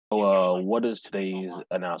what does today's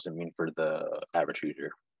announcement mean for the average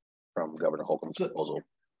Hoosier from Governor Holcomb's proposal?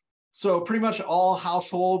 So pretty much all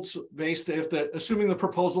households, assuming the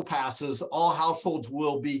proposal passes, all households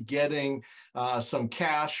will be getting some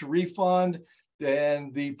cash refund.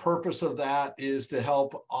 Then the purpose of that is to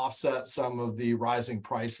help offset some of the rising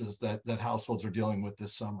prices that households are dealing with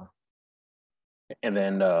this summer. And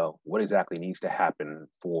then what exactly needs to happen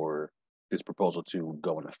for this proposal to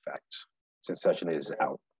go in effect since session is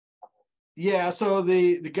out? Yeah, so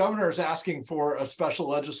the governor is asking for a special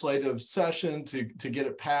legislative session to get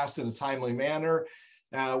it passed in a timely manner.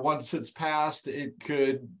 Once it's passed, it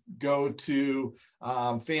could go to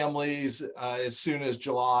families as soon as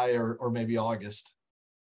July or maybe August.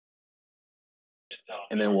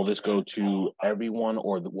 And then will this go to everyone,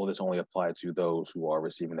 or will this only apply to those who are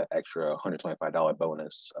receiving that extra $125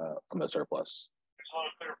 bonus from the surplus?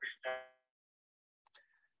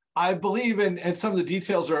 I believe, and some of the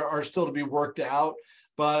details are still to be worked out,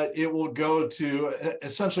 but it will go to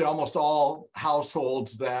essentially almost all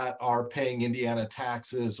households that are paying Indiana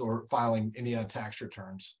taxes or filing Indiana tax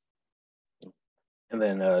returns. And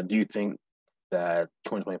then do you think that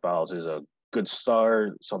 2025 is a good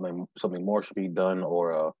start, something more should be done,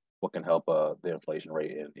 or what can help the inflation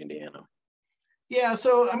rate in Indiana? Yeah,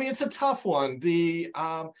 so I mean, it's a tough one.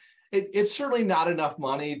 It's certainly not enough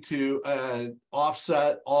money to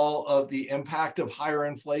offset all of the impact of higher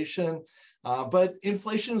inflation, but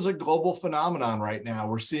inflation is a global phenomenon right now.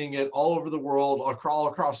 We're seeing it all over the world, all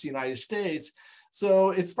across the United States.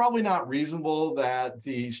 So it's probably not reasonable that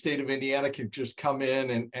the state of Indiana can just come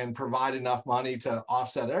in and provide enough money to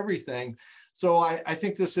offset everything. So I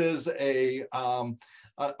think this is a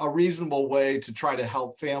reasonable way to try to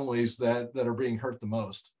help families that are being hurt the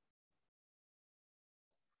most.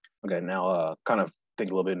 Okay, now kind of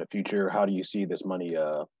think a little bit in the future. How do you see this money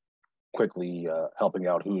quickly helping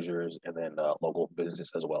out Hoosiers and then local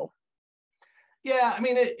businesses as well? Yeah, I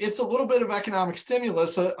mean, it's a little bit of economic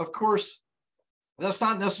stimulus. Of course, that's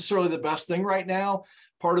not necessarily the best thing right now.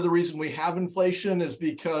 Part of the reason we have inflation is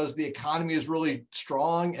because the economy is really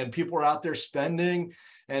strong and people are out there spending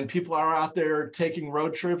and people are out there taking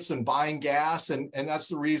road trips and buying gas. And that's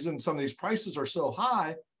the reason some of these prices are so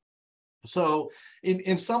high. So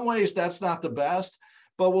in some ways, that's not the best.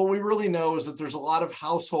 But what we really know is that there's a lot of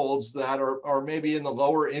households that are maybe in the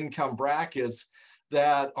lower income brackets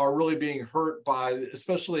that are really being hurt by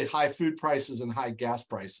especially high food prices and high gas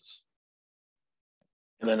prices.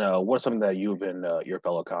 And then what's something that you and your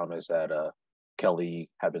fellow economists at Kelley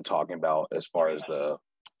have been talking about as far as the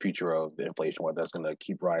future of the inflation, whether that's going to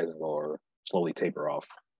keep rising or slowly taper off?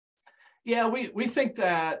 Yeah, we think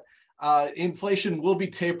that inflation will be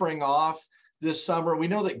tapering off this summer. We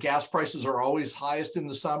know that gas prices are always highest in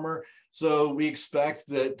the summer. So we expect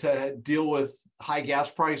that to deal with high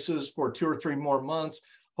gas prices for 2 or 3 more months.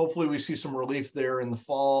 Hopefully we see some relief there in the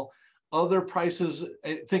fall. Other prices,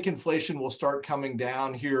 I think inflation will start coming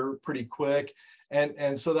down here pretty quick.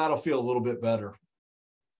 And so that'll feel a little bit better.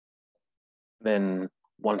 Then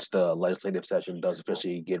once the legislative session does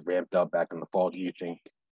officially get ramped up back in the fall, do you think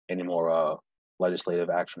any more legislative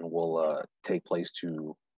action will take place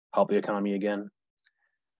to help the economy again?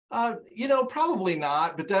 Probably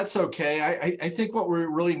not, but that's okay. I think what we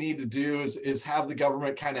really need to do is have the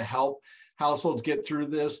government kind of help households get through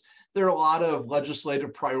this. There are a lot of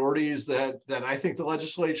legislative priorities that I think the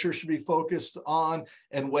legislature should be focused on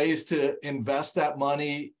and ways to invest that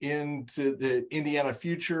money into the Indiana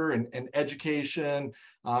future and education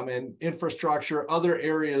and infrastructure, other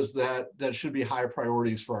areas that should be high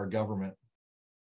priorities for our government.